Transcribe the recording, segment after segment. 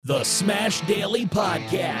The Smash Daily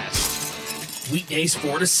Podcast. Weekdays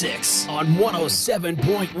 4 to 6 on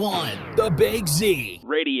 107.1 The Big Z.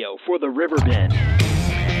 Radio for the Riverbend.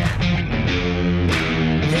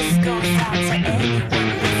 This goes out to anyone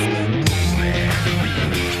listening.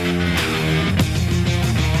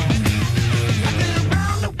 I've been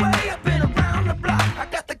around the way, I've been around the block. I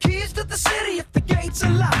got the keys to the city if the gates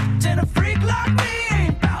are locked. And a freak like me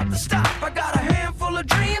ain't about to stop. I got a handful of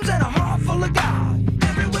dreams and a heart full of God.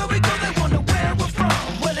 Everywhere we go, they wonder where we're from.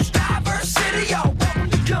 Well, it's diversity, y'all welcome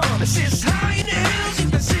to come. This is high in the hills, you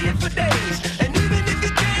can see it for days. And even if you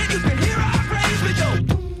can't, you can hear our praise. We go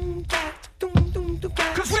boom, da, doom, doom, doom,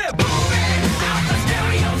 da. 'Cause we're booming out the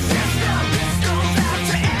stereo system. This goes out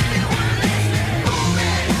to everyone listening.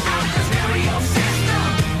 Booming out the stereo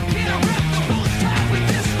system. Can't rip the whole time with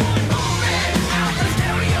this one. Booming out the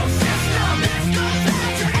stereo system. This goes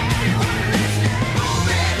out to everyone listening.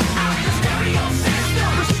 Booming out the stereo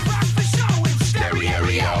system. 'Cause we rock the show in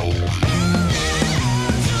stereo.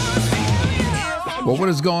 Well, what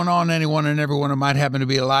is going on, anyone and everyone who might happen to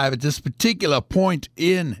be alive at this particular point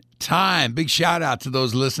in time? Big shout out to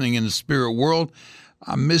those listening in the spirit world.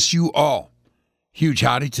 I miss you all. Huge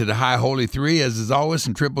howdy to the High Holy Three, as is always,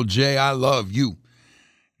 and Triple J, I love you.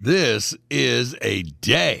 This is a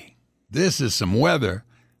day. This is some weather.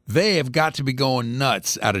 They have got to be going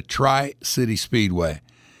nuts out of Tri-City Speedway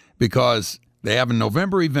because they have a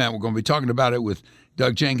November event. We're going to be talking about it with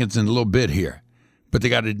Doug Jenkins in a little bit here. But they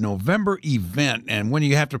got a November event, and when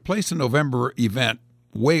you have to place a November event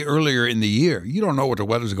way earlier in the year, you don't know what the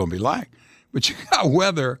weather's going to be like. But you got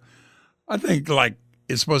weather, I think, like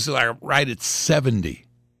it's supposed to be like right at 70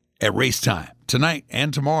 at race time. Tonight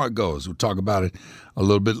and tomorrow it goes. We'll talk about it a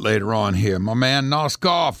little bit later on here. My man,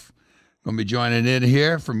 Noskoff, going to be joining in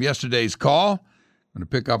here from yesterday's call. Going to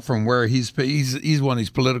pick up from where he's one of these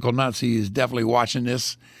political nuts. He is definitely watching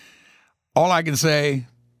this. All I can say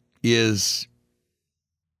is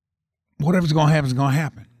whatever's going to happen is going to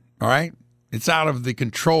happen, all right? It's out of the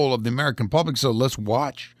control of the American public, so let's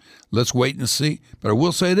watch. Let's wait and see. But I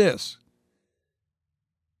will say this.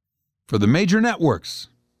 For the major networks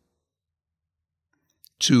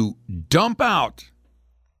to dump out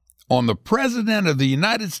on the President of the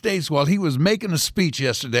United States while he was making a speech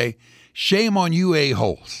yesterday, shame on you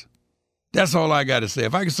a-holes. That's all I got to say.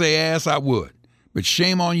 If I could say ass, I would. But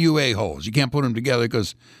shame on you a-holes. You can't put them together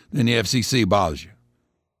because then the FCC bothers you.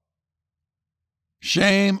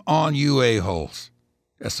 Shame on you a-holes.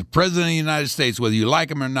 That's the President of the United States, whether you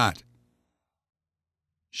like him or not.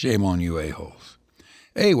 Shame on you a-holes.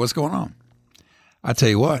 Hey, what's going on? I tell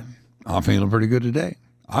you what, I'm feeling pretty good today.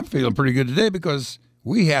 I'm feeling pretty good today because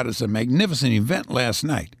we had us a magnificent event last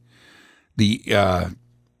night. The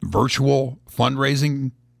virtual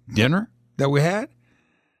fundraising dinner that we had.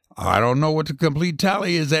 I don't know what the complete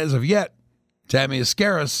tally is as of yet. Tammy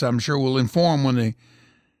Ascaris, I'm sure, will inform when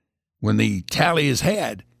the tally is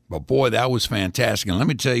had. But boy, that was fantastic. And let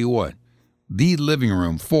me tell you what, the living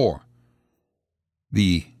room for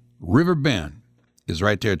the Riverbend is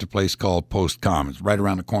right there at the place called Post Commons, right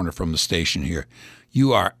around the corner from the station here.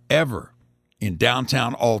 You are ever in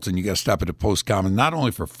downtown Alton, you got to stop at the Post Commons, not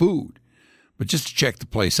only for food, but just to check the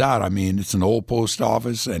place out. I mean, it's an old post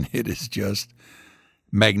office, and it is just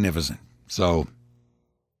magnificent. So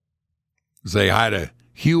say hi to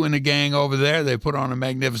Hugh and the gang over there. They put on a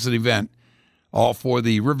magnificent event, all for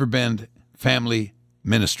the Riverbend Family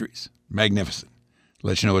Ministries. Magnificent.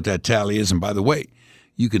 Let you know what that tally is. And by the way,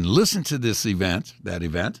 you can listen to that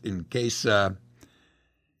event, in case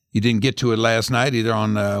you didn't get to it last night, either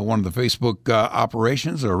on one of the Facebook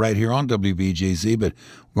operations or right here on WBGZ. But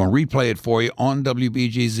we're going to replay it for you on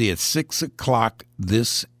WBGZ at 6 o'clock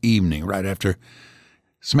this evening, right after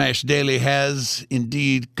Smash Daily has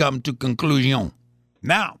indeed come to conclusion.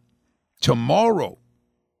 Now, tomorrow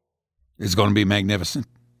is going to be magnificent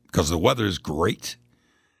because the weather is great.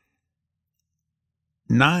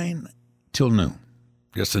 9 till noon.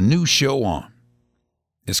 There's a new show on.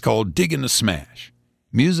 It's called Digging the Smash.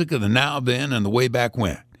 Music of the now, then, and the way back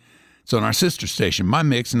when. It's on our sister station, My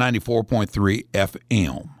Mix 94.3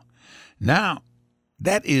 FM. Now,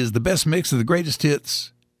 that is the best mix of the greatest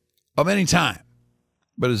hits of any time,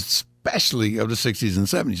 but especially of the 60s and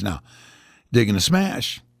 70s. Now, Digging the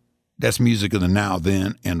Smash, that's music of the now,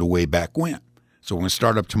 then, and the way back when. So we're going to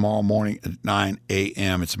start up tomorrow morning at 9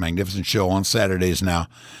 a.m. It's a magnificent show on Saturdays now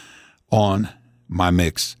on My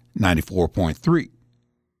Mix 94.3.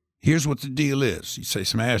 Here's what the deal is. You say,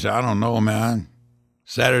 Smash, I don't know, man.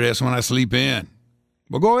 Saturday's when I sleep in.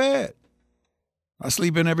 Well, go ahead. I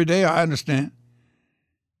sleep in every day. I understand.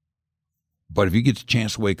 But if you get the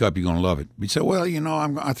chance to wake up, you're going to love it. You say, well,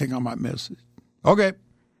 I think I might miss it. Okay.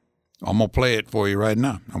 I'm going to play it for you right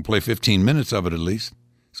now. I'm going to play 15 minutes of it at least.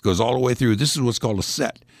 This goes all the way through. This is what's called a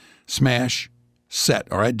set. Smash,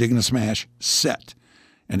 set. All right, digging a smash, set.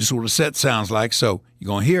 And this is what a set sounds like. So you're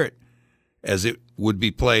going to hear it as it would be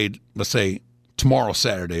played, let's say, tomorrow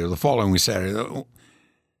Saturday or the following week Saturday.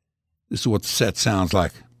 This is what the set sounds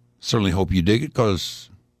like. Certainly hope you dig it because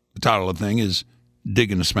the title of the thing is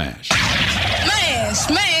Digging a Smash.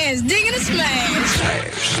 Smash, digging a smash.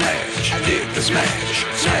 Smash, dig the smash.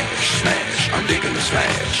 Smash, I'm digging the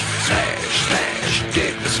smash. Smash,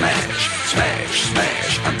 dig the smash.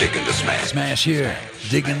 Smash, I'm digging the smash. Smash here,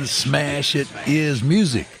 digging the smash. It is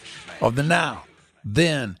music of the now,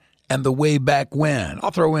 then, and the way back when.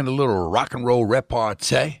 I'll throw in a little rock and roll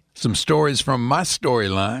repartee, some stories from my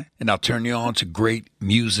storyline, and I'll turn you on to great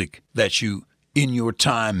music that you, in your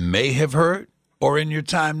time, may have heard, or in your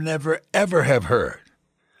time never ever have heard.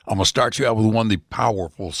 I'm going to start you out with one of the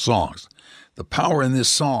powerful songs. The power in this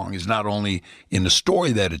song is not only in the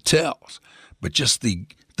story that it tells, but just the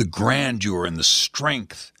grandeur and the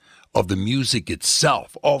strength of the music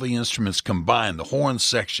itself. All the instruments combined, the horn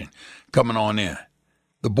section coming on in.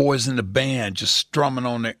 The boys in the band just strumming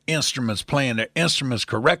on their instruments, playing their instruments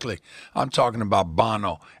correctly. I'm talking about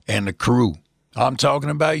Bono and the crew. I'm talking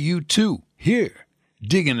about you too, here,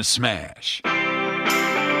 digging the smash.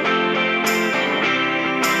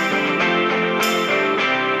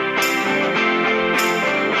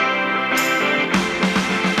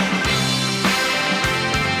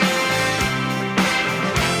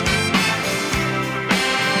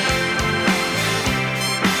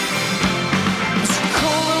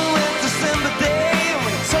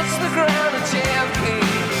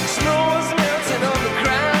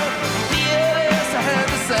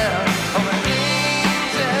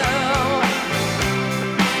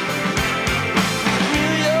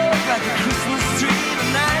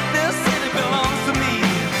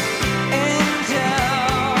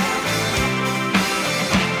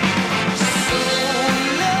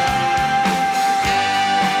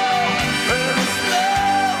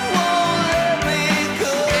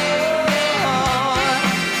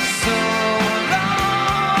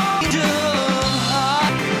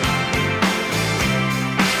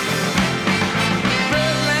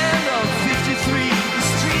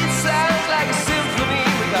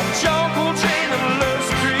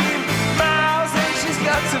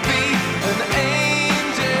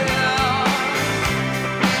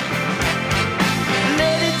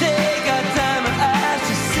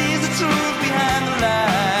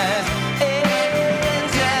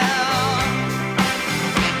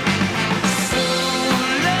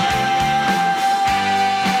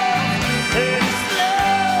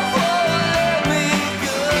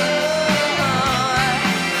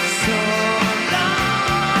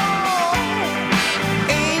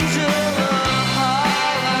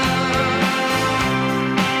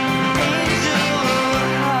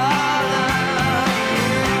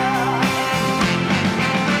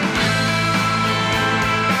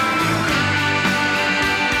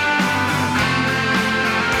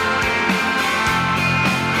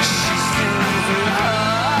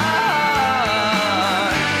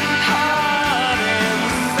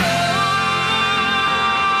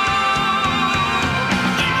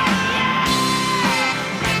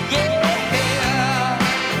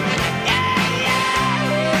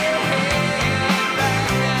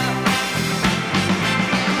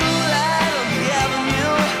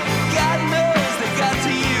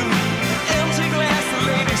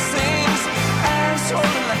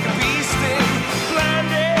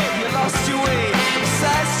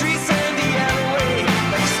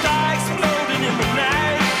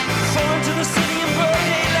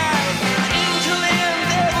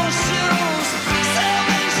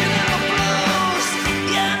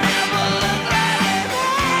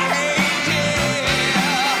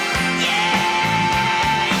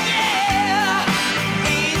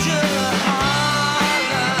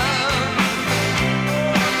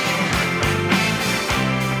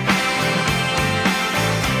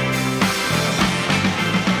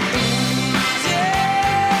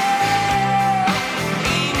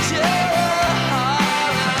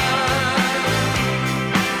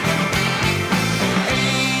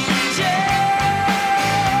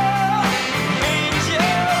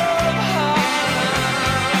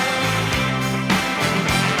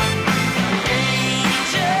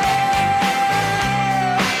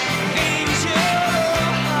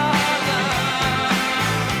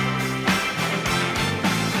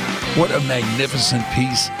 What a magnificent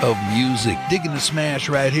piece of music. Digging the smash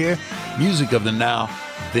right here. Music of the now,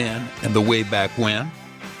 then, and the way back when.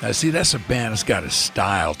 Now, see, that's a band that's got a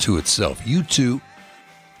style to itself. U2,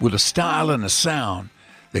 with a style and a sound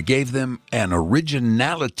that gave them an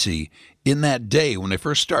originality in that day when they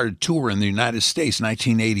first started touring in the United States,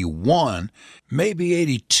 1981, maybe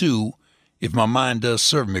 82, if my mind does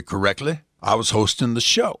serve me correctly. I was hosting the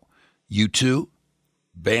show. U2,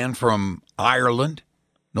 band from Ireland.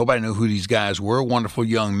 Nobody knew who these guys were, wonderful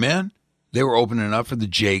young men. They were opening up for the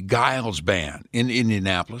Jay Giles Band in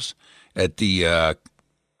Indianapolis at the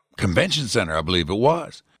Convention Center, I believe it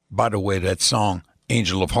was. By the way, that song,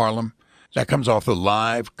 Angel of Harlem, that comes off the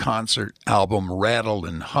live concert album Rattle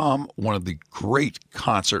and Hum, one of the great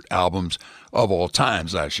concert albums of all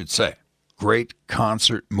times, I should say. Great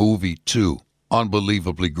concert movie, too.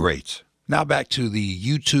 Unbelievably great. Now back to the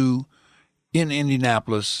U2 in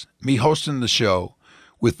Indianapolis, me hosting the show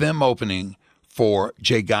with them opening for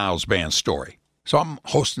Jay Giles Band Story. So I'm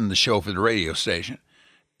hosting the show for the radio station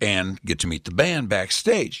and get to meet the band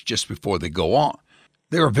backstage just before they go on.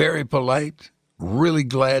 They were very polite, really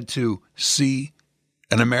glad to see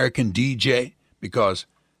an American DJ because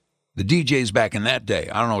the DJs back in that day,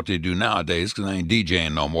 I don't know what they do nowadays because I ain't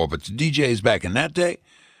DJing no more, but the DJs back in that day,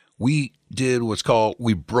 we did what's called,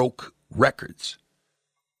 we broke records,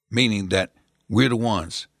 meaning that we're the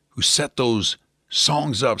ones who set those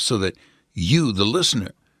songs up so that you, the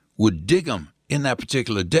listener, would dig them in that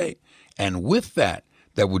particular day. And with that,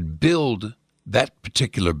 that would build that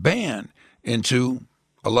particular band into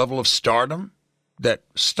a level of stardom that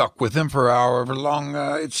stuck with them for however long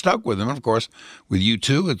it stuck with them. And of course, with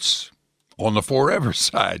U2, it's on the forever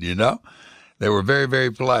side, you know. They were very,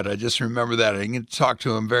 very polite. I just remember that. I didn't get to talk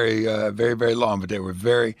to them very, very long, but they were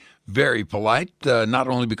very, very polite, not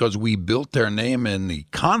only because we built their name in the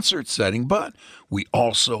concert setting, but we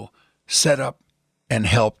also set up and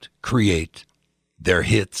helped create their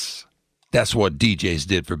hits. That's what DJs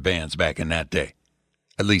did for bands back in that day,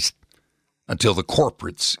 at least until the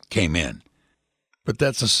corporates came in. But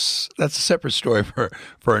that's a separate story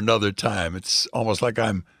for another time. It's almost like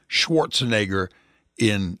I'm Schwarzenegger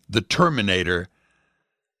in The Terminator.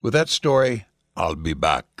 With that story, I'll be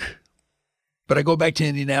back. But I go back to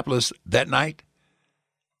Indianapolis that night.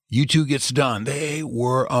 U2 gets done. They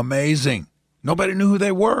were amazing. Nobody knew who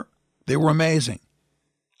they were. They were amazing.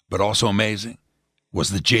 But also amazing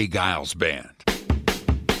was the Jay Giles Band.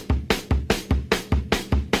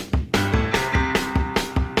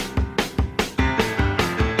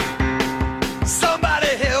 Somebody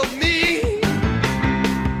help me.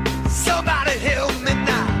 Somebody help me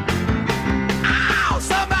now. Ow!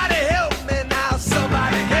 Somebody help me now.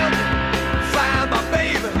 Somebody help me find my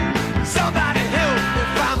baby. Somebody help me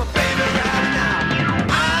find my baby right now.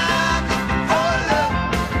 I'm for love.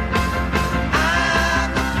 I'm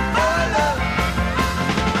for love.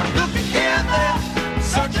 Look here, there.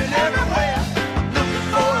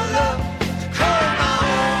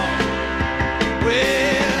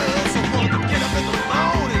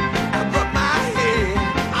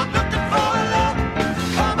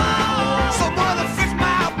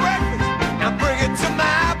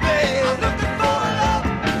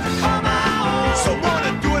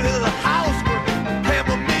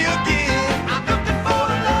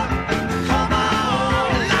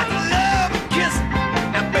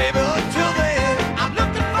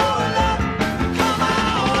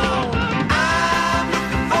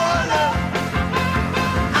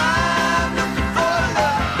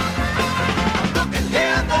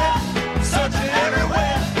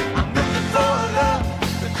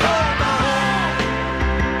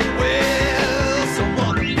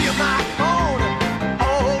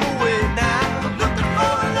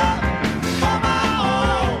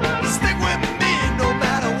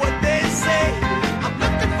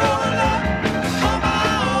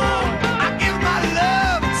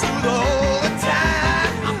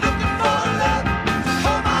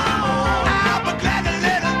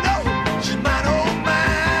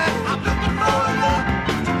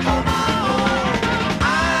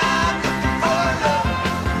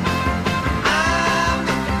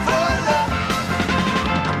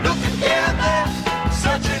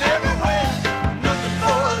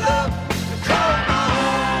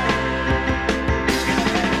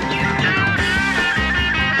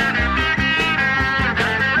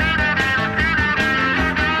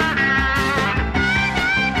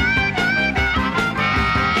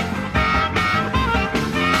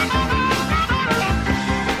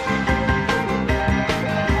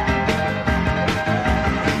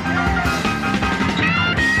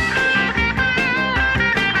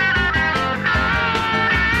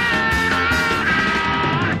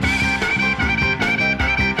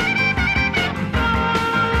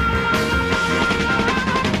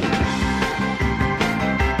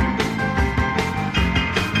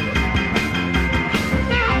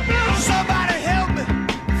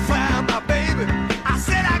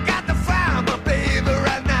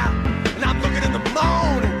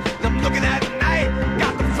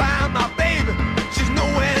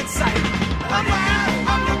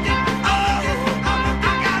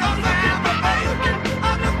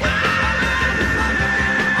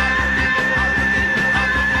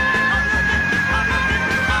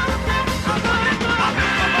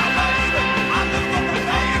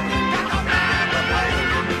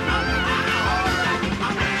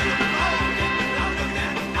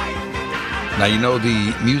 Now, you know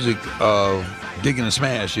the music of Digging the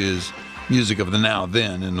Smash is music of the now,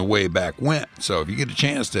 then, and the way back when. So if you get a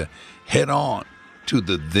chance to head on to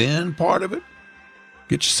the then part of it,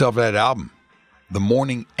 get yourself that album, The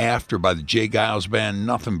Morning After by the Jay Giles Band.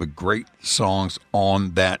 Nothing but great songs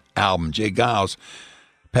on that album. Jay Giles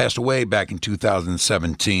passed away back in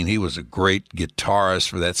 2017. He was a great guitarist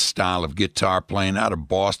for that style of guitar playing. Out of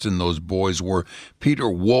Boston, those boys were. Peter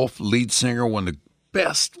Wolf, lead singer, one of the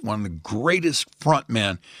best, one of the greatest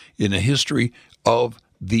frontmen in the history of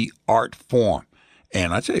the art form.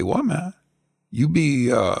 And I tell you what, man, you be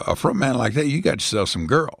a frontman like that, you got yourself some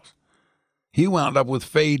girls. He wound up with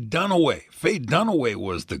Faye Dunaway. Faye Dunaway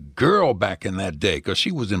was the girl back in that day because she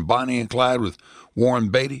was in Bonnie and Clyde with Warren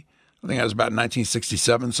Beatty. I think that was about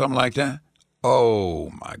 1967, something like that.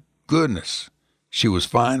 Oh, my goodness. She was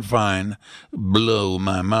fine, blow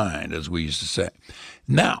my mind, as we used to say.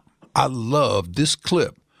 Now, I love this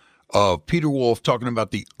clip of Peter Wolf talking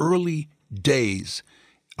about the early days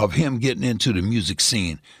of him getting into the music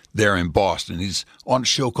scene there in Boston. He's on a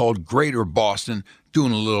show called Greater Boston,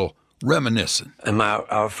 doing a little reminiscing. And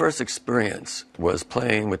our first experience was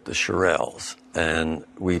playing with the Shirelles, and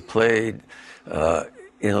we played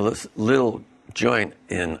in a little joint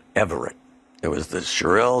in Everett. It was the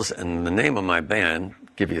Shirelles, and the name of my band,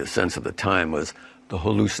 give you a sense of the time, was the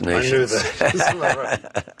Hallucinations. I knew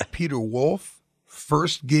that. Peter Wolf,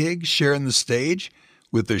 first gig sharing the stage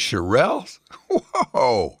with the Shirelles?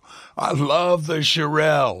 Whoa, I love the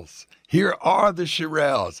Shirelles. Here are the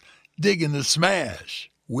Shirelles, digging the smash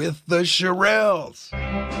with the Shirelles.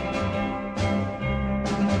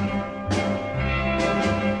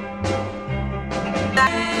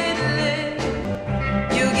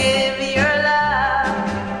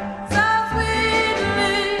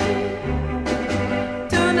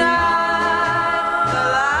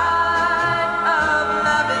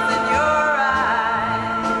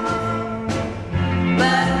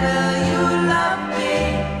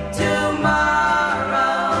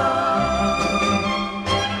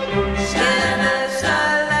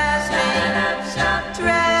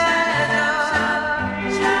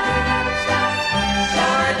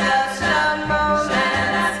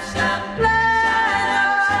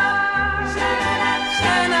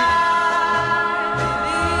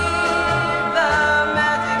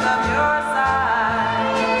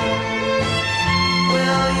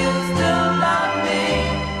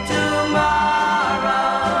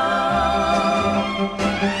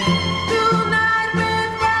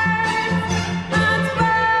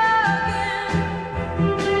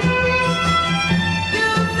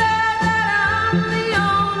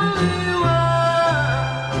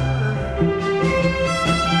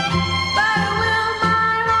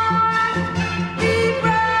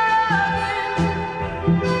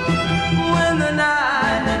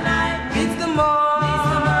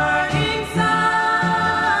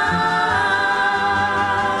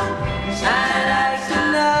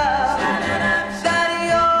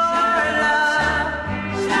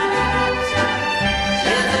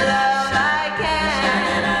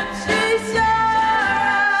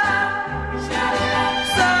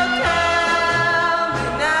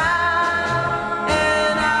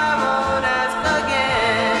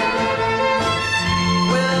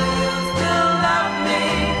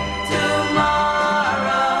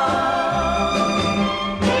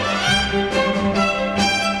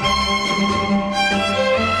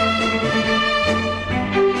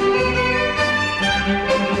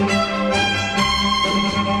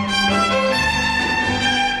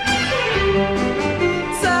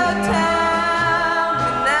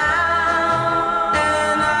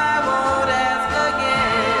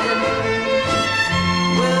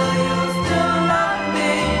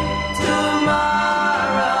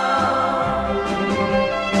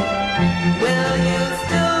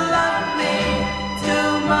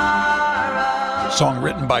 Song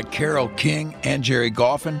written by Carole King and Jerry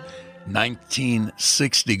Goffin,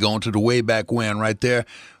 1960, going to the way back when right there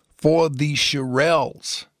for the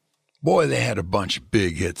Shirelles. Boy, they had a bunch of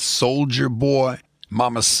big hits. Soldier Boy,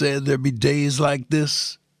 Mama Said There'd Be Days Like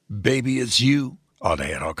This, Baby It's You. Oh,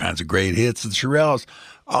 they had all kinds of great hits. The Shirelles,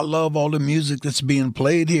 I love all the music that's being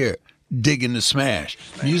played here. Digging the Smash.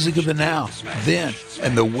 Music of the now, then,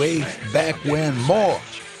 and the way back when. More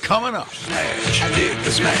coming up. Smash, I dig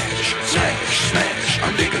the smash, smash, smash,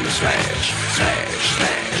 I'm digging the smash, smash,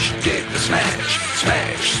 smash, dig the smash,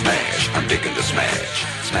 smash, smash, I'm digging the smash,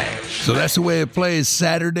 smash. So that's the way it plays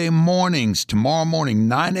Saturday mornings, tomorrow morning,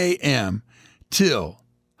 9 a.m. till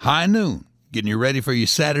high noon. Getting you ready for your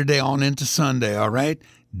Saturday on into Sunday, all right?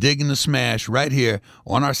 Digging the Smash right here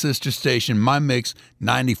on our sister station, My Mix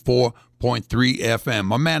 94.7. FM.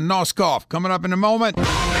 My man Noskov coming up in a moment.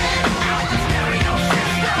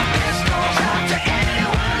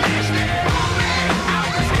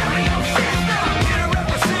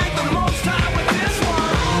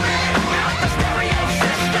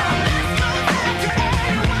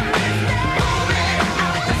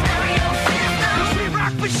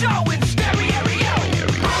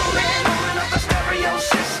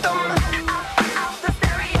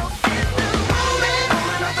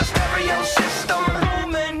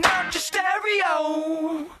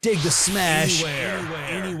 Dig the Smash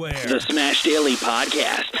anywhere. The Smash Daily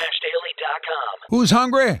Podcast. SmashDaily.com. Who's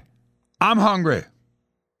hungry? I'm hungry.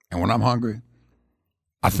 And when I'm hungry,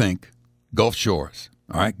 I think Gulf Shores.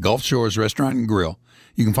 All right, Gulf Shores Restaurant and Grill.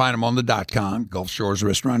 You can find them on the .com, Gulf Shores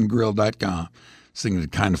Restaurant and Grill.com. Seeing the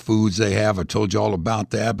kind of foods they have. I told you all about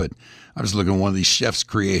that, but I was looking at one of these chef's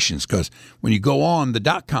creations because when you go on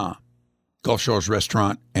the .com, Gulf Shores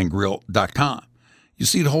Restaurant and Grill.com, you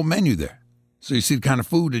see the whole menu there. So you see the kind of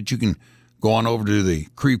food that you can go on over to the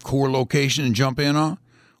Creve Coeur location and jump in on,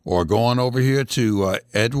 or go on over here to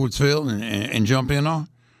Edwardsville and jump in on.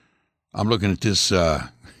 I'm looking at this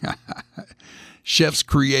chef's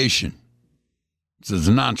creation. This is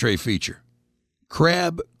an entree feature.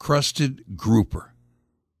 Crab-crusted grouper.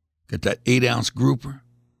 Got that 8-ounce grouper.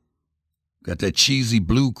 Got that cheesy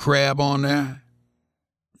blue crab on there.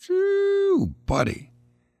 Ooh, buddy.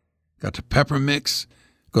 Got the pepper mix.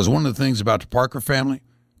 Because one of the things about the Parker family,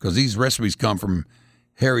 because these recipes come from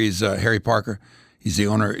Harry Parker. He's the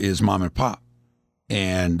owner, is Mom and Pop.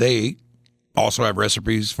 And they also have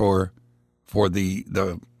recipes for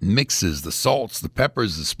the mixes, the salts, the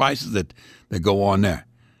peppers, the spices that go on there.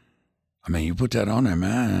 I mean, you put that on there,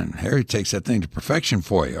 man, and Harry takes that thing to perfection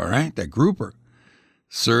for you, all right? That grouper.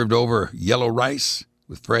 Served over yellow rice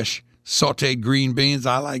with fresh sauteed green beans.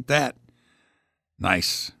 I like that.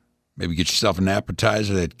 Nice. Maybe get yourself an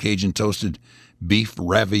appetizer, that Cajun toasted beef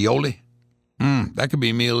ravioli. That could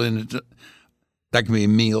be a meal in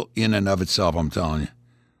and of itself, I'm telling you.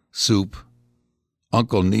 Soup.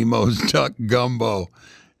 Uncle Nemo's duck gumbo.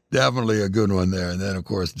 Definitely a good one there. And then, of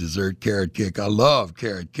course, dessert carrot cake. I love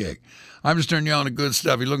carrot cake. I'm just turning you on to good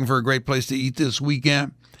stuff. You're looking for a great place to eat this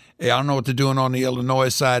weekend? Hey, I don't know what they're doing on the Illinois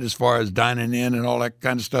side as far as dining in and all that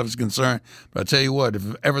kind of stuff is concerned. But I tell you what,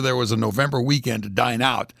 if ever there was a November weekend to dine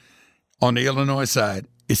out, on the Illinois side,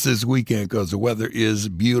 it's this weekend because the weather is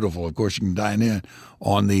beautiful. Of course, you can dine in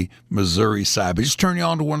on the Missouri side. But just turn you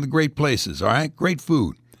on to one of the great places, all right? Great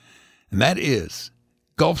food. And that is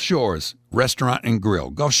Gulf Shores Restaurant and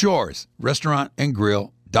Grill. Gulf Shores Restaurant and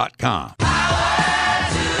Grill.com.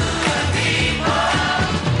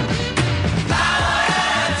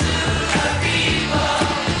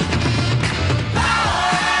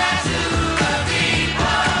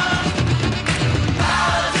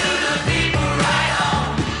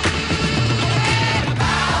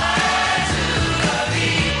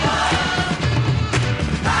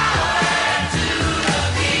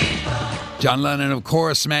 John Lennon, of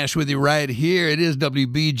course, Smash with you right here. It is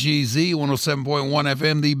WBGZ 107.1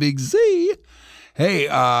 FM, the Big Z. Hey,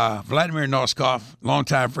 Vladimir Noskov,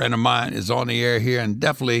 longtime friend of mine, is on the air here, and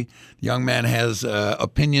definitely the young man has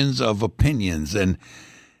opinions of opinions. And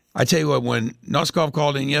I tell you what, when Noskov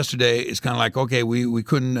called in yesterday, it's kind of like, okay, we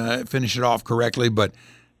couldn't finish it off correctly, but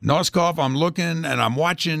Noskov, I'm looking and I'm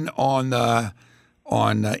watching on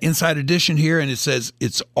Inside Edition here, and it says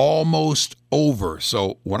it's almost over.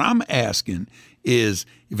 So what I'm asking is,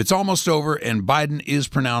 if it's almost over and Biden is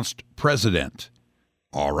pronounced president,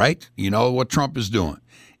 all right, you know what Trump is doing.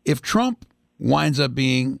 If Trump winds up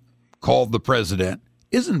being called the president,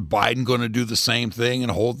 isn't Biden going to do the same thing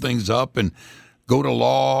and hold things up and go to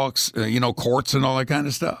law, courts and all that kind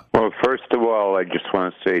of stuff? Well, first of all, I just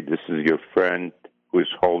want to say this is your friend who's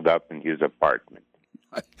holed up in his apartment.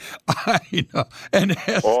 I know, and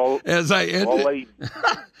as I ended,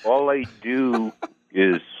 all I do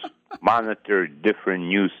is monitor different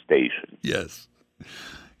news stations.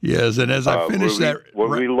 Yes, and as I finish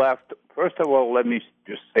we left. First of all, let me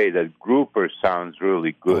just say that grouper sounds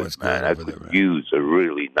really good, it's man. good I over could there, man. use a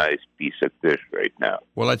really nice piece of fish right now.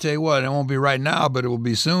 Well, I tell you what, it won't be right now, but it will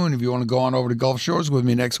be soon. If you want to go on over to Gulf Shores with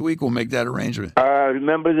me next week, we'll make that arrangement.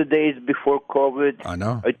 Remember the days before COVID? I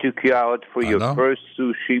know. I took you out for your first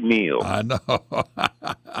sushi meal. I know.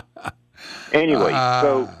 Anyway,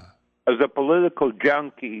 so as a political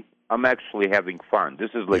junkie, I'm actually having fun.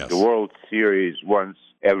 This is like the World Series once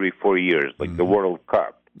every 4 years, like the World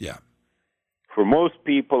Cup. Yeah. For most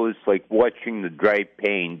people, it's like watching the dry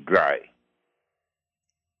paint dry.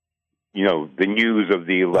 You know, the news of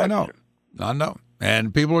the election. I know.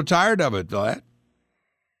 And people are tired of it, that.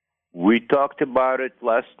 We talked about it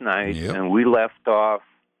last night, and we left off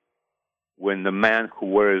when the man who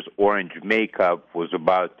wears orange makeup was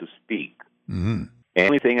about to speak. Mm-hmm. The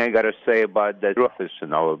only thing I got to say about that office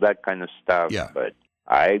and all of that kind of stuff, but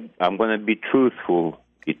I'm going to be truthful.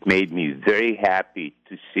 It made me very happy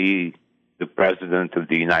to see the President of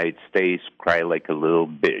the United States cry like a little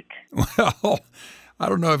bitch. Well, I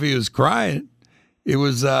don't know if he was crying. It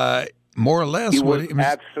was more or less it was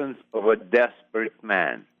actions of a desperate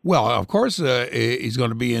man. Well, of course, he's going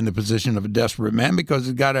to be in the position of a desperate man because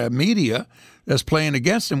he's got a media that's playing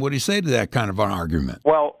against him. What do you say to that kind of an argument?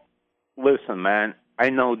 Well, listen, man, I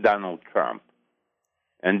know Donald Trump.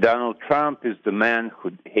 And Donald Trump is the man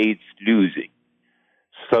who hates losing.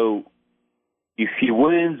 So if he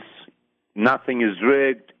wins, nothing is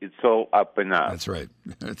rigged. It's all up and up. That's right.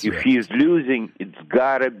 If he's losing, it's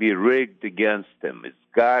got to be rigged against him. It's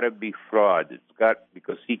got to be fraud.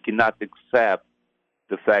 Because he cannot accept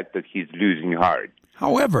the fact that he's losing hard.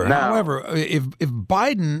 However, if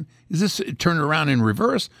Biden is this turned around in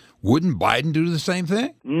reverse, wouldn't Biden do the same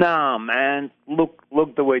thing? No, man. Look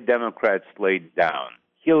the way Democrats laid down.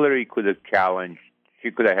 Hillary could have challenged.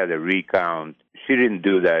 She could have had a recount. She didn't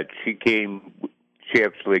do that. She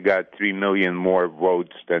actually got 3 million more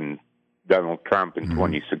votes than Donald Trump in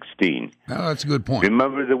 2016. Oh, that's a good point.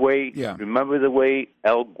 Remember the way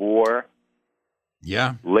Al Gore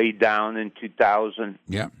laid down in 2000?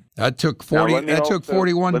 Yeah. That took 41 days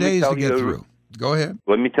to get through. Go ahead.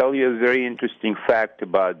 Let me tell you a very interesting fact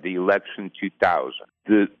about the election 2000.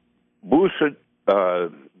 The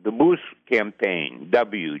Bush campaign,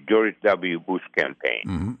 George W. Bush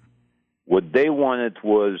campaign, what they wanted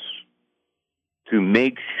was to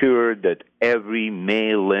make sure that every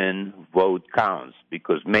mail-in vote counts,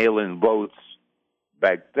 because mail-in votes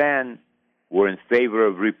back then were in favor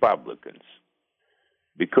of Republicans.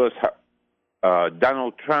 Because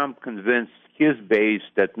Donald Trump convinced his base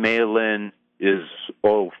that mail-in is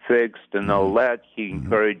all fixed and all that, he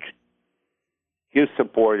encouraged his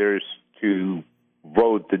supporters to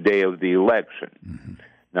vote the day of the election.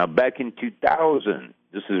 Now, back in 2000,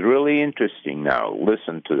 this is really interesting now.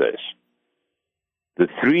 Listen to this. The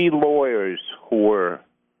 3 lawyers who were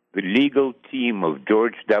the legal team of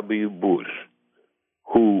George W. Bush,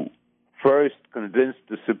 who first convinced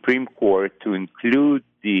the Supreme Court to include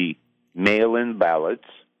the mail-in ballots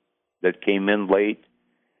that came in late,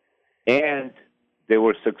 and they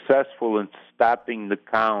were successful in stopping the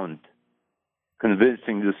count,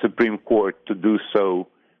 convincing the Supreme Court to do so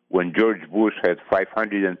when George Bush had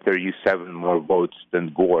 537 more votes than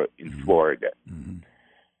Gore in Florida.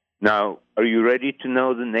 Now, are you ready to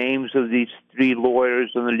know the names of these 3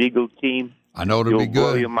 lawyers on the legal team? I know it'll be good. You'll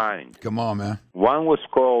blow your mind. Come on, man. One was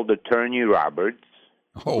called Attorney Roberts,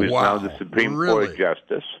 who is now the Supreme Court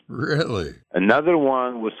Justice. Really? Another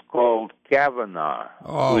one was called Kavanaugh,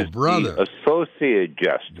 who is the Associate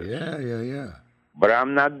Justice. Yeah. But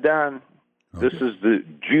I'm not done. Okay. This is the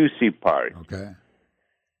juicy part. Okay.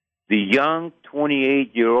 The young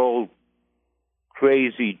 28-year-old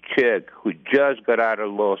crazy chick who just got out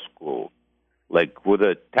of law school, like with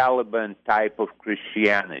a Taliban type of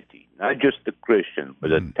Christianity. Not just a Christian,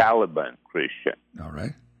 but a Taliban Christian. All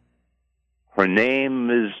right. Her name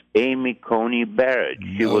is Amy Coney Barrett.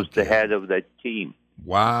 She was the head of that team.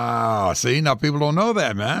 Wow. See, now people don't know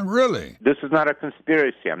that, man. Really? This is not a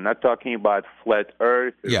conspiracy. I'm not talking about flat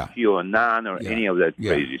earth or QAnon or any of that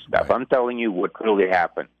crazy stuff. I'm telling you what really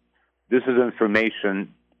happened. This is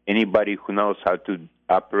information anybody who knows how to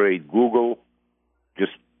operate Google,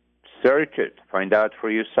 just search it. Find out for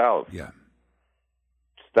yourself. Yeah.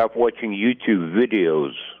 Stop watching YouTube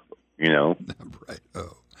videos, Right.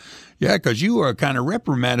 Oh. Yeah, because you kind of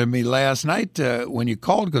reprimanded me last night when you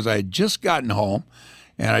called because I had just gotten home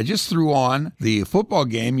and I just threw on the football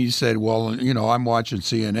game. You said, well, I'm watching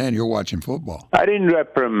CNN. You're watching football. I didn't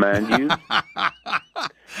reprimand you. I'm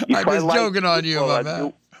just joking on you, my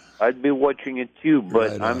man. I'd be watching it too,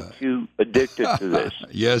 but I'm too addicted to this.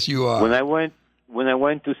 Yes, you are. When I went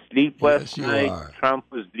to sleep last night, Trump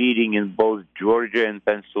was leading in both Georgia and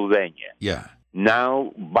Pennsylvania. Yeah.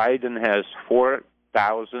 Now Biden has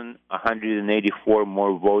 4,184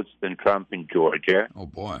 more votes than Trump in Georgia. Oh,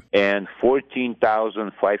 boy. And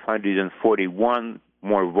 14,541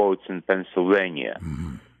 more votes in Pennsylvania.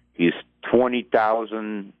 He's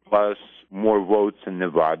 20,000 plus more votes in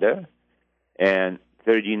Nevada and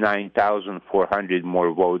 39,400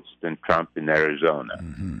 more votes than Trump in Arizona.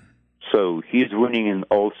 So he's winning in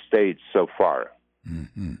all states so far.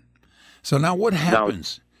 So now what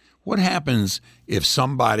happens? What happens if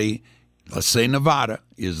somebody, let's say Nevada,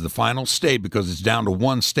 is the final state because it's down to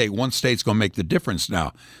one state? One state's going to make the difference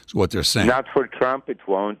now, is what they're saying. Not for Trump, it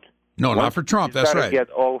won't. No, not for Trump. That's right. He's got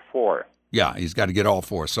to get all 4. Yeah, he's got to get all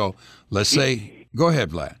 4. So let's say, go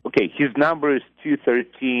ahead, Vlad. Okay, his number is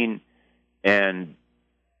 213, and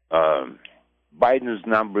Biden's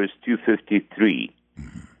number is 253.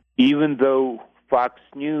 Mm-hmm. Even though Fox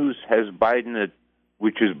News has Biden at,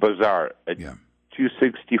 which is bizarre, at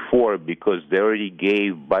 264 because they already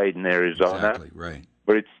gave Biden Arizona. Exactly, right.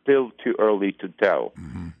 But it's still too early to tell.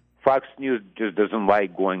 Mm-hmm. Fox News just doesn't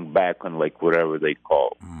like going back on like whatever they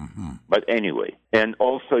call. Mm-hmm. But anyway, and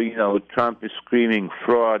also, Trump is screaming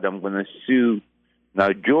fraud. I'm going to sue. Now,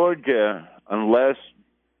 Georgia, unless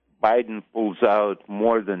Biden pulls out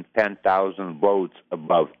more than 10,000 votes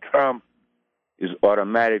above Trump, is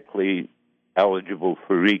automatically eligible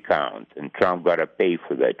for recount, and Trump got to pay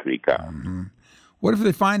for that recount. Mm-hmm. What if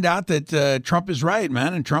they find out that Trump is right,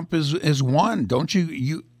 man, and Trump is won? Don't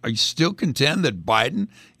you still contend that Biden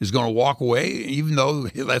is going to walk away, even though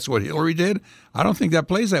that's what Hillary did? I don't think that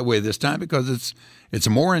plays that way this time because it's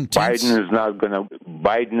more intense. Biden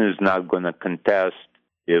is not going to contest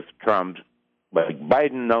if Trump. Like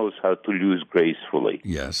Biden knows how to lose gracefully.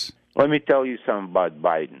 Yes. Let me tell you something about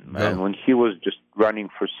Biden, man. Go. When he was just running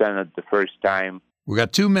for Senate the first time, We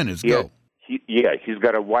got 2 minutes. Go. He's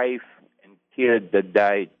got a wife and kid that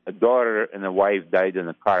died, a daughter and a wife died in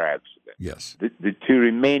a car accident. Yes. The 2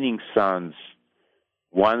 remaining sons,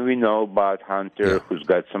 one we know about, Hunter, who's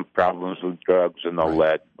got some problems with drugs and all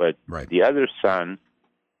that, but the other son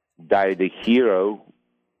died a hero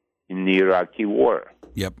in the Iraqi war.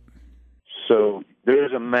 Yep. So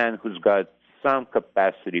there's a man who's got some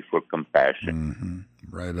capacity for compassion. Mm-hmm.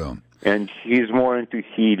 Right on. And he's more into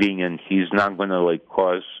healing, and he's not going to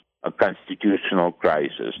cause a constitutional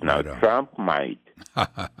crisis. Now, Right on. Trump might.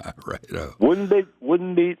 Right on.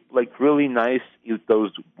 Wouldn't be really nice if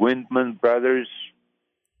those Windman brothers,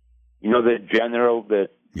 the general that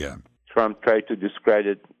Trump tried to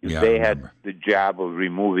discredit, if they had the job of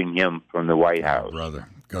removing him from the White House? Brother,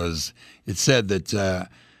 because it said that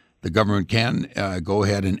the government can go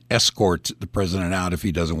ahead and escort the president out if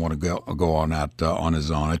he doesn't want to go on out on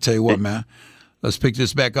his own. I tell you what, man, let's pick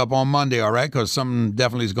this back up on Monday, all right? Because something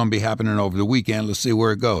definitely is going to be happening over the weekend. Let's see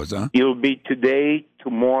where it goes, huh? It'll be today,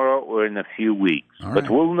 tomorrow, or in a few weeks. All But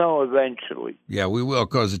right. we'll know eventually. Yeah, we will,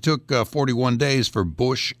 because it took 41 days for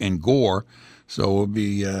Bush and Gore, so we'll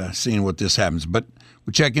be seeing what this happens. But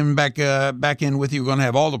we'll check in back in with you. We're going to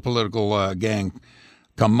have all the political gang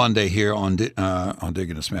come Monday here on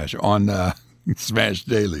Digging the Smash, on Smash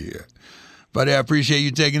Daily here. But I appreciate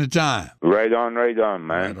you taking the time. Right on,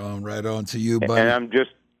 man. Right on to you, buddy. And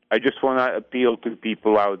I just want to appeal to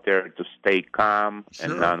people out there to stay calm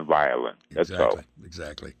and nonviolent. That's all.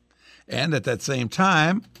 Exactly. And at that same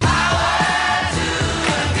time, Smash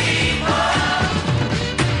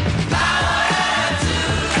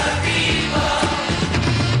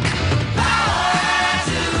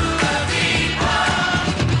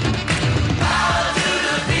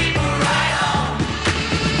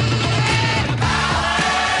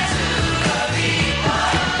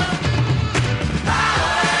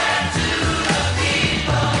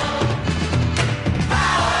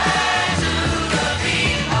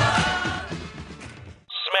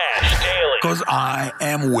Daily. because I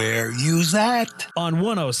am where you's at. On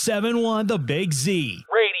 107.1 The Big Z.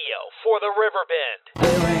 Radio for the Riverbend.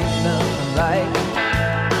 There ain't nothing like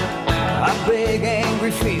a big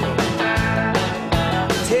angry field,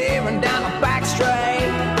 tearing down a back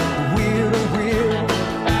straight, wheel to wheel.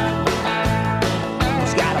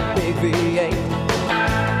 It's got a big V8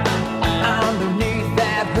 underneath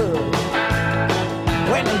that hood.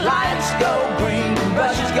 When the lights go green, the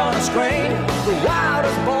bus is gonna scream. The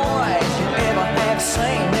wildest boys you ever have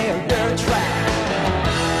seen. They're dirt track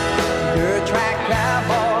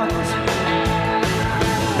cowboys.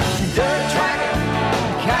 Dirt track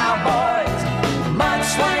cowboys,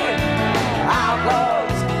 mudslinging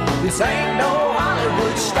outlaws. This ain't no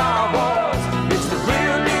Hollywood Star Wars. It's the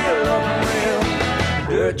real deal of the real.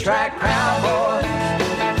 Dirt track cowboys.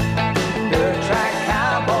 Dirt track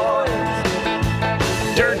cowboys.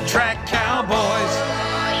 Dirt Track Cowboys.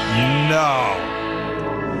 No.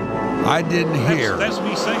 I didn't hear That's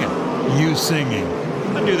me singing. you singing.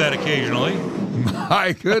 I do that occasionally.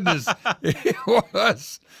 My goodness. It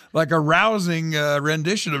was like a rousing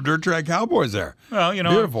rendition of Dirt Track Cowboys there. Well,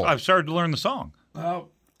 Beautiful. I've started to learn the song.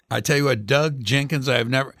 I tell you what, Doug Jenkins, I've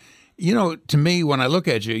never, to me, when I look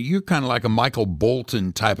at you, you're kind of like a Michael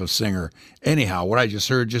Bolton type of singer. Anyhow, what I just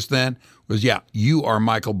heard just then was, you are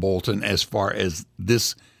Michael Bolton as far as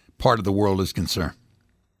this part of the world is concerned.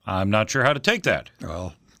 I'm not sure how to take that.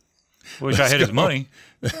 Well, Wish I had his money.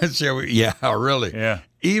 shall we? Yeah, really. Yeah.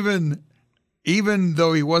 Even even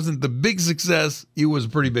though he wasn't the big success, he was a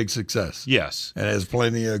pretty big success. Yes. And has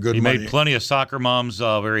plenty of good He money. made plenty of soccer moms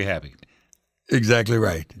very happy. Exactly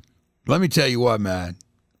right. Let me tell you what, man.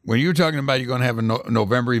 When you were talking about you're going to have a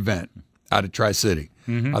November event out at Tri-City,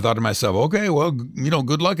 I thought to myself, okay, well,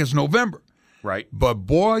 good luck. It's November. Right. But,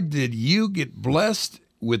 boy, did you get blessed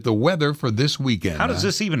with the weather for this weekend. How does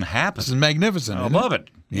this even happen? This is magnificent. I isn't love it.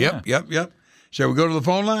 Yep, Yeah. yep. Shall we go to the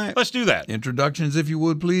phone line? Let's do that. Introductions, if you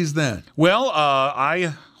would, please, then. Well,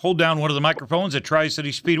 I hold down one of the microphones at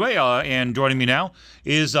Tri-City Speedway, and joining me now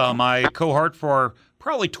is my cohort for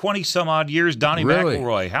probably 20-some-odd years, Donnie Really?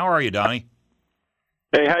 McElroy. How are you, Donnie?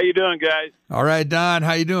 Hey, how you doing, guys? All right, Don.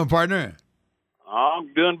 How you doing, partner?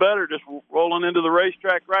 I'm doing better. Just rolling into the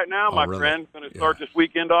racetrack right now, my really? friend. Going to start this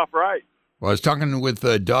weekend off right. Well, I was talking with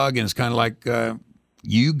Doug, and it's kind of like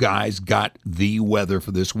you guys got the weather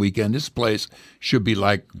for this weekend. This place should be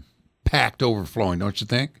like packed, overflowing, don't you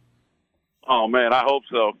think? Oh, man, I hope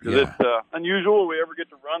so. Because Yeah. it's unusual we ever get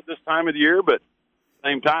to run this time of the year, but at the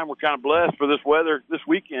same time, we're kind of blessed for this weather this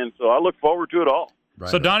weekend, so I look forward to it all. Right.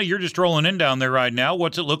 So, Donnie, you're just rolling in down there right now.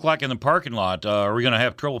 What's it look like in the parking lot? Are we going to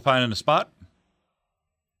have trouble finding a spot?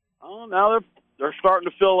 Oh, now they're starting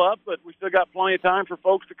to fill up, but we still got plenty of time for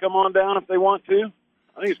folks to come on down if they want to.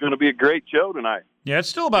 I think it's going to be a great show tonight. Yeah, it's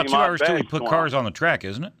still about 2 Fremont hours till we Bash put going cars on the track,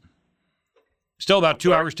 isn't it? Still about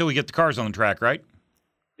 2 hours till we get the cars on the track, right?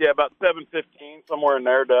 Yeah, about 7:15, somewhere in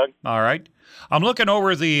there, Doug. All right. I'm looking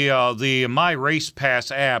over the My Race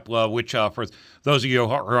Pass app, which for those of you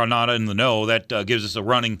who are not in the know, that gives us a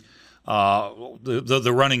running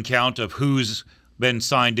the running count of who's been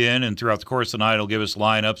signed in, and throughout the course of the night, it'll give us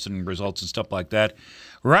lineups and results and stuff like that.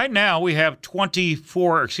 Right now, we have 28.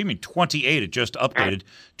 It just updated.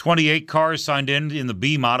 28 cars signed in the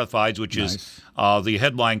B Modifieds, which is the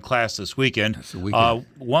headline class this weekend. That's the weekend.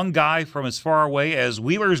 One guy from as far away as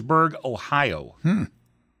Wheelersburg, Ohio.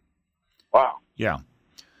 Wow. Yeah.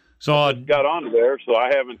 So Got onto there, so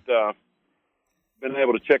I haven't been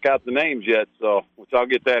able to check out the names yet. So, which I'll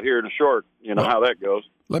get that here in a short. You know how that goes.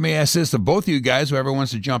 Let me ask this to both of you guys, whoever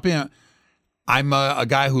wants to jump in. I'm a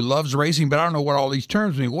guy who loves racing, but I don't know what all these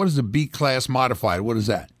terms mean. What is the B-class modified? What is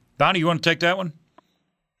that? Donnie, you want to take that one?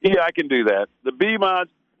 Yeah, I can do that. The B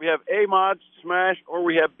mods, we have A mods, Smash, or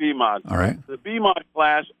we have B mods. All right. The B mod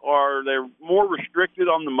class they're more restricted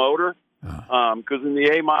on the motor because in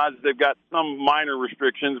the A mods they've got some minor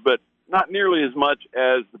restrictions, but not nearly as much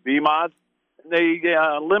as the B mods. And they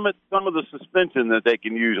limit some of the suspension that they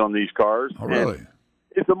can use on these cars. Oh, really? And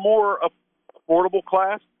it's a more affordable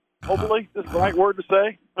class. Hopefully, that's the right word to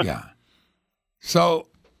say. Yeah. So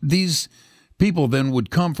these people then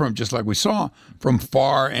would come from, just like we saw, from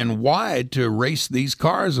far and wide to race these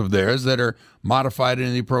cars of theirs that are modified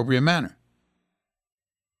in the appropriate manner.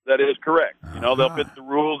 That is correct. You know, they'll fit the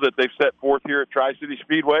rules that they've set forth here at Tri-City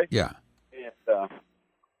Speedway. Yeah.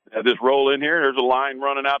 And just roll in here. There's a line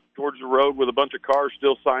running out towards the road with a bunch of cars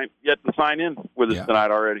still yet to sign in with us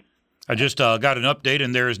tonight already. I just got an update,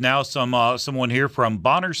 and there is now someone here from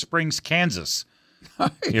Bonner Springs, Kansas.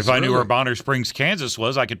 If I knew where Bonner Springs, Kansas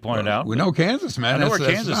was, I could point it out. We know Kansas, man. I know where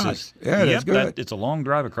That's Kansas nice. is. Yeah, that's good. It's a long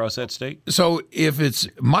drive across that state. So if it's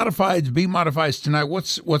modifieds, B modifieds tonight,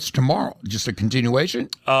 what's tomorrow? Just a continuation?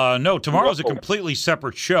 No, tomorrow's a completely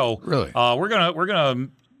separate show. Really? We're gonna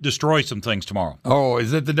destroy some things tomorrow. Oh,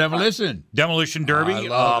 is it the Demolition? Demolition Derby, I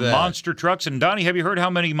love that. monster trucks, and Donnie, have you heard how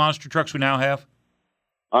many monster trucks we now have?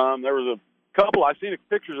 There was a couple. I've seen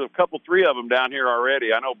pictures of three of them down here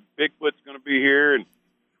already. I know Bigfoot's going to be here, and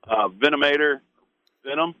Venomator,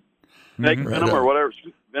 Snake Venom, or whatever,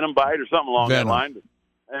 Venom Bite or something along that line. But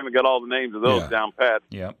I haven't got all the names of those down pat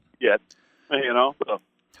yet. You know. So.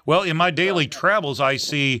 Well, in my daily travels, I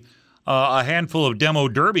see a handful of demo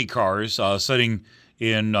derby cars sitting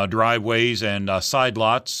in driveways and side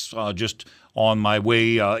lots just on my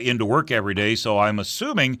way into work every day. So I'm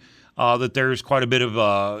assuming that there's quite a bit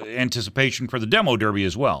of anticipation for the demo derby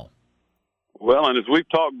as well. Well, and as we've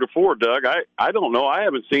talked before, Doug, I don't know. I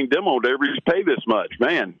haven't seen demo derbies pay this much.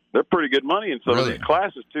 Man, they're pretty good money. And so the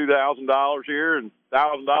class is $2,000 here and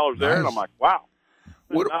 $1,000 there. And I'm like, wow,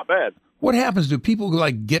 that's not bad. What happens? Do people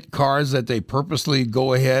get cars that they purposely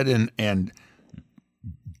go ahead and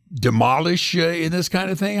demolish in this kind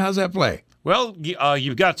of thing? How's that play? Well,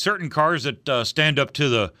 you've got certain cars that stand up to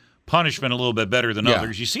the punishment a little bit better than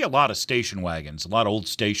others. You see a lot of station wagons, a lot of old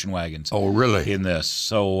station wagons. Oh, really? In this.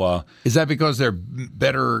 So is that because they're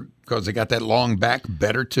better, because they got that long back,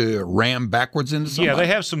 better to ram backwards into something? Yeah, they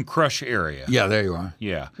have some crush area. Yeah, there you are.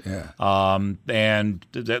 Yeah. And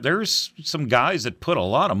there's some guys that put a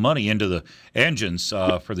lot of money into the engines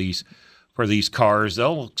for these cars.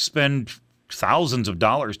 They'll spend thousands of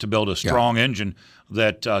dollars to build a strong engine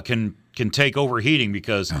that can take overheating,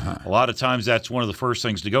 because a lot of times that's one of the first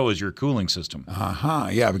things to go is your cooling system.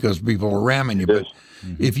 Yeah, because people are ramming you. But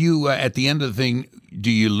if you, at the end of the thing, do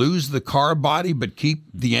you lose the car body but keep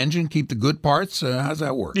the engine, keep the good parts? How's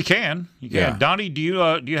that work? You can. Yeah. Donnie, do you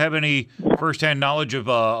have any firsthand knowledge of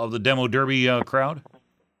the Demo Derby crowd?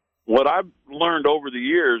 What I've learned over the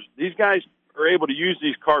years, these guys are able to use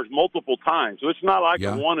these cars multiple times. So it's not like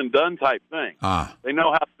a one-and-done type thing. They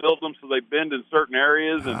know how to build them so they bend in certain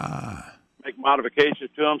areas and make modifications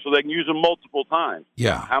to them so they can use them multiple times.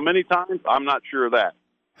 Yeah. How many times? I'm not sure of that.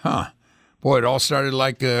 Boy, it all started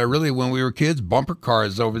like really when we were kids, bumper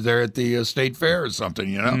cars over there at the state fair or something,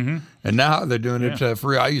 you know? And now they're doing it for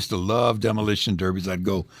real. I used to love demolition derbies. I'd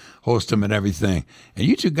go host them and everything. And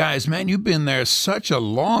you two guys, man, you've been there such a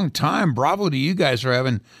long time. Bravo to you guys for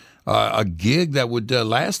having a gig that would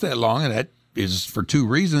last that long. And that is for two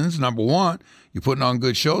reasons. Number one, you're putting on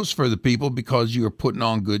good shows for the people because you're putting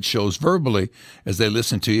on good shows verbally as they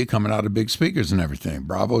listen to you coming out of big speakers and everything.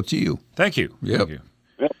 Bravo to you. Thank you. Yep. Thank you.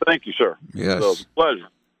 Yeah, thank you, sir. Yes. So, pleasure.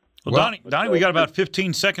 Well, Donnie, we got about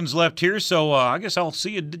 15 seconds left here, so I guess I'll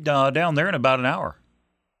see you down there in about an hour.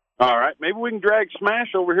 All right. Maybe we can drag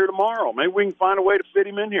Smash over here tomorrow. Maybe we can find a way to fit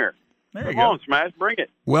him in here. There you Come go. on, Smash. Bring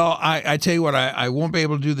it. Well, I tell you what, I won't be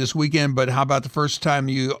able to do this weekend, but how about the first time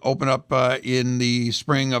you open up in the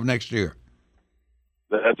spring of next year?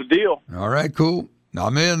 That's a deal. All right, cool.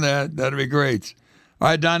 I'm in that. That'll be great. All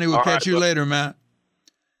right, Donnie, we'll catch you later, man.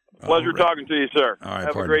 Pleasure talking to you, sir. All right,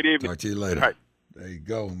 Have partner. a great evening. Talk to you later. All right. There you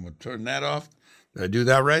go. And we'll turn that off. Did I do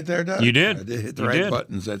that right there, Doug? You did. I did hit the You right did.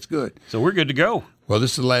 buttons. That's good. So we're good to go. Well,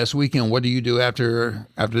 this is the last weekend. What do you do after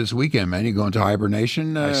this weekend, man? You go into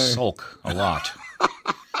hibernation? I sulk a lot.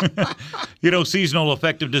 Seasonal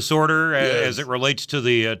affective disorder as it relates to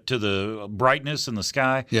the brightness in the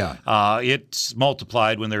sky. Yeah. It's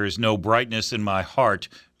multiplied when there is no brightness in my heart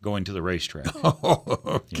going to the racetrack.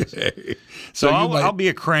 Okay. Yes. So you I'll be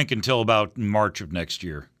a crank until about March of next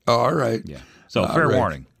year. Oh, all right. Yeah. So fair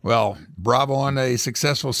warning. Well, bravo on a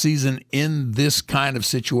successful season in this kind of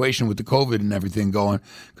situation with the COVID and everything going,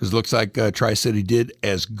 because it looks like Tri-City did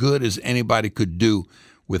as good as anybody could do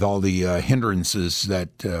with all the hindrances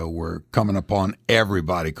that were coming upon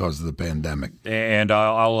everybody because of the pandemic. And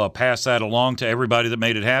I'll pass that along to everybody that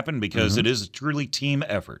made it happen, because it is a truly team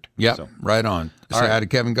effort. Yeah, So, right on. Say hi to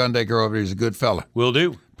Kevin Gundaker over there. He's a good fella. will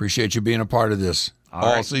do. Appreciate you being a part of this.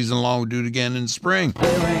 All right. season long. We'll do it again in the spring. There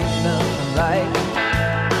ain't nothing like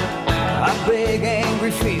a big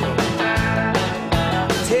angry field,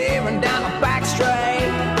 tearing down the back straight,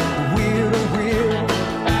 wheel to wheel.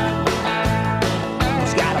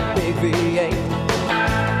 It's got a big V8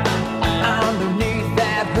 underneath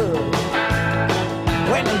that hood.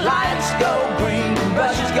 When the lights go green, the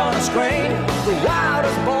bus is gonna scream. The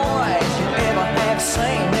wildest boys you ever have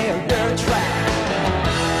seen. They're dirt track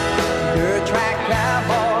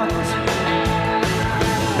cowboys.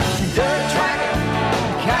 Dirt track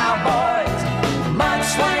cowboys,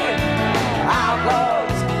 mudslinging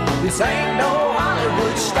outlaws. This ain't no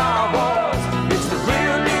Hollywood Star Wars. It's the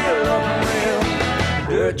real deal of the real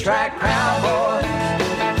dirt track cowboys.